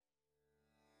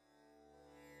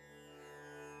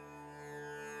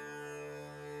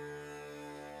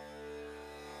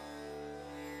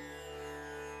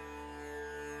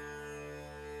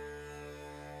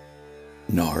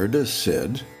Narada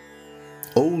said,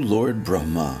 "O Lord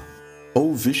Brahma,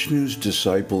 O Vishnu's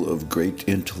disciple of great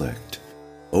intellect,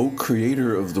 O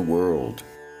creator of the world,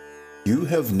 you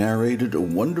have narrated a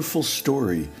wonderful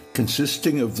story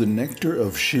consisting of the nectar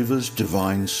of Shiva's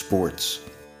divine sports.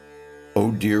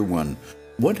 O dear one,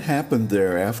 what happened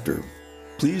thereafter?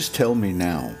 Please tell me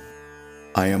now.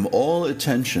 I am all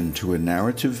attention to a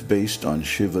narrative based on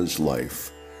Shiva's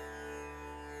life."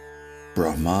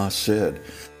 Brahma said,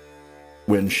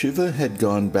 "When Shiva had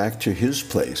gone back to his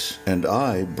place, and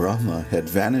I, Brahma, had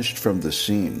vanished from the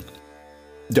scene,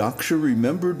 Daksha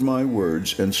remembered my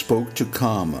words and spoke to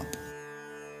Kāma.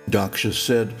 Daksha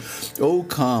said, 'O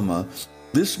Kāma,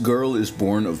 this girl is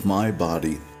born of my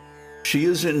body. She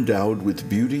is endowed with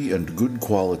beauty and good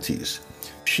qualities.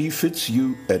 She fits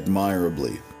you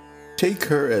admirably. Take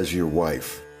her as your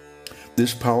wife.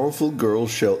 This powerful girl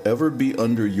shall ever be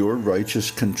under your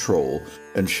righteous control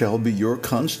and shall be your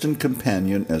constant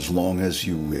companion as long as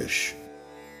you wish.'"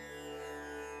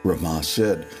 Brahma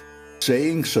said,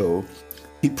 saying so,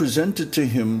 he presented to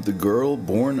him the girl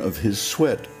born of his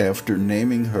sweat after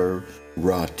naming her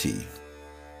Rati.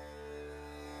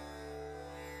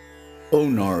 O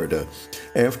Narada,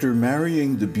 after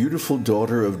marrying the beautiful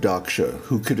daughter of Daksha,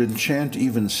 who could enchant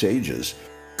even sages,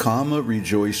 Kāma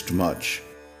rejoiced much.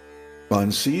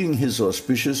 On seeing his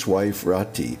auspicious wife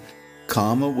Rati,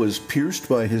 Kāma was pierced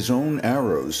by his own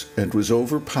arrows and was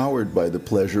overpowered by the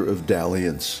pleasure of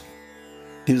dalliance.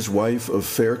 His wife of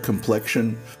fair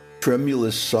complexion,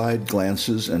 tremulous side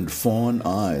glances, and fawn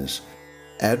eyes,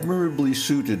 admirably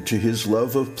suited to his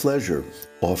love of pleasure,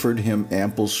 offered him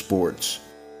ample sports.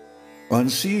 On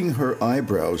seeing her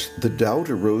eyebrows, the doubt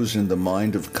arose in the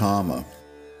mind of Kāma.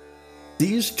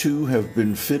 "These two have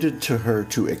been fitted to her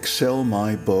to excel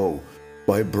my bow,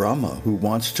 by Brahma, who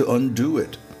wants to undo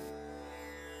it."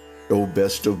 O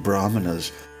best of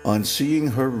Brahmanas, on seeing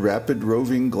her rapid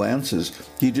roving glances,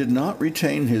 he did not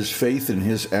retain his faith in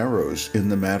his arrows in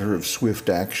the matter of swift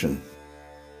action.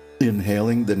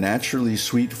 Inhaling the naturally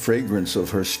sweet fragrance of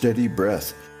her steady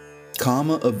breath,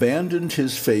 Kāma abandoned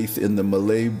his faith in the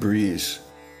Malay breeze.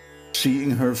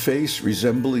 Seeing her face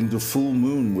resembling the full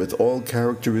moon with all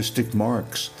characteristic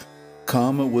marks,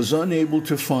 Kāma was unable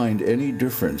to find any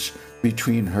difference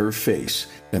between her face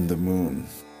and the moon.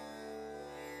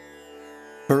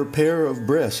 Her pair of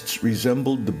breasts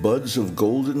resembled the buds of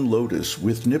golden lotus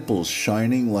with nipples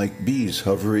shining like bees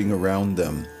hovering around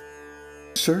them.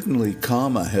 Certainly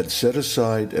Kāma had set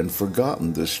aside and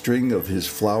forgotten the string of his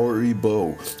flowery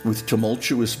bow with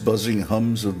tumultuous buzzing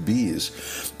hums of bees,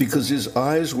 because his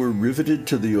eyes were riveted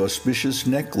to the auspicious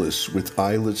necklace with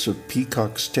eyelets of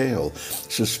peacock's tail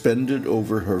suspended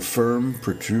over her firm,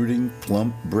 protruding,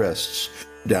 plump breasts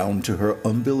down to her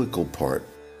umbilical part.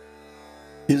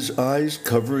 His eyes,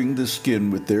 covering the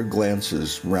skin with their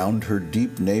glances round her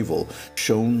deep navel,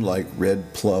 shone like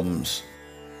red plums.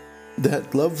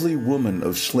 That lovely woman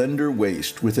of slender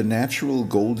waist with a natural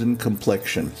golden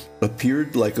complexion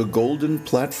appeared like a golden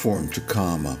platform to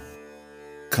Kāma.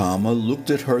 Kāma looked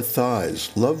at her thighs,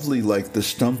 lovely like the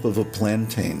stump of a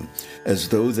plantain, as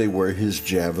though they were his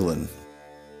javelin.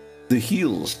 The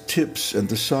heels, tips, and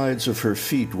the sides of her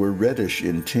feet were reddish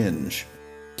in tinge.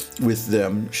 With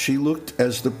them she looked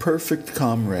as the perfect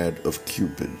comrade of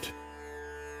Cupid.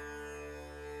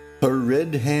 Her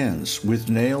red hands, with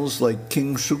nails like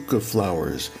kingsuka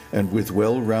flowers and with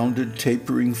well-rounded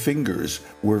tapering fingers,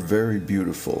 were very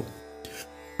beautiful.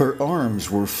 Her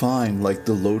arms were fine like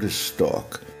the lotus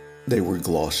stalk. They were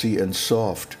glossy and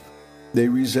soft. They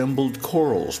resembled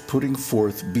corals putting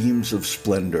forth beams of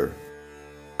splendor.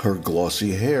 Her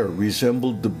glossy hair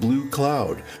resembled the blue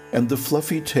cloud and the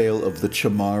fluffy tail of the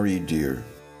chamari deer.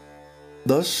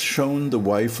 Thus shone the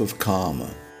wife of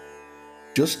Kāma.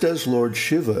 Just as Lord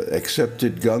Shiva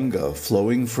accepted Ganga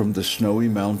flowing from the snowy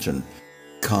mountain,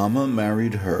 Kāma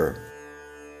married her.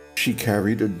 She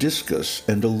carried a discus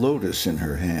and a lotus in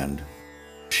her hand.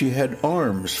 She had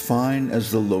arms fine as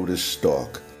the lotus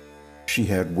stalk. She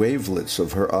had wavelets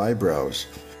of her eyebrows.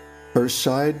 Her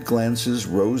side glances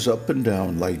rose up and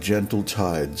down like gentle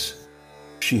tides.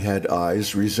 She had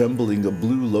eyes resembling a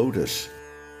blue lotus.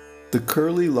 The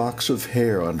curly locks of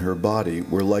hair on her body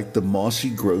were like the mossy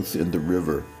growth in the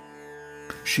river.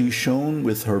 She shone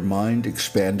with her mind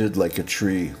expanded like a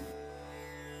tree.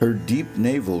 Her deep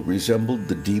navel resembled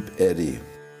the deep eddy.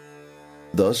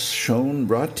 Thus shone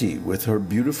Rati with her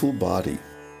beautiful body.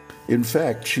 In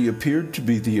fact, she appeared to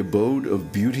be the abode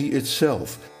of beauty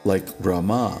itself, like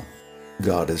Rama,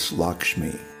 goddess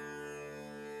Lakshmi.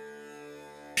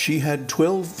 She had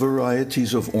 12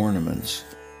 varieties of ornaments.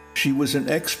 She was an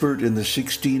expert in the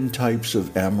 16 types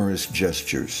of amorous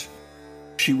gestures.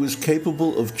 She was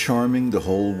capable of charming the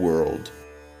whole world.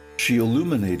 She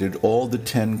illuminated all the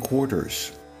 10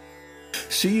 quarters.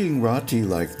 Seeing Rati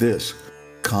like this,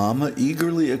 Kāma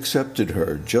eagerly accepted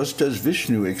her, just as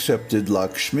Vishnu accepted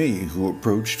Lakshmi, who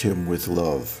approached him with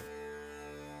love.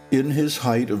 In his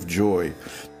height of joy,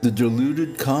 the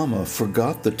deluded Kāma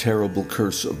forgot the terrible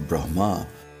curse of Brahma,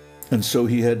 and so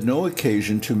he had no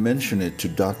occasion to mention it to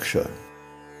Daksha.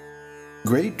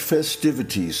 Great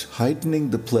festivities heightening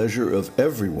the pleasure of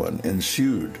everyone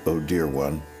ensued, O dear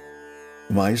one.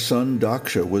 My son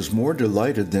Daksha was more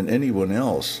delighted than anyone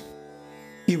else.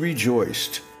 He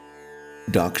rejoiced.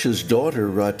 Daksha's daughter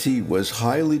Rati was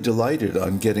highly delighted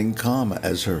on getting Kāma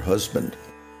as her husband.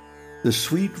 The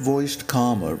sweet-voiced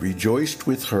Kāma rejoiced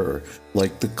with her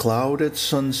like the cloud at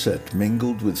sunset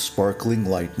mingled with sparkling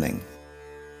lightning.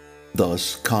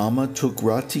 Thus Kāma took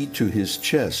Rati to his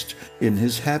chest in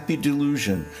his happy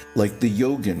delusion like the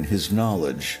yogin his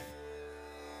knowledge.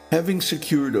 Having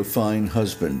secured a fine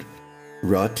husband,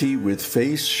 Rati, with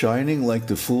face shining like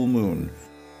the full moon,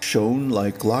 shone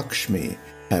like Lakshmi,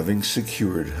 having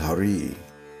secured Hari.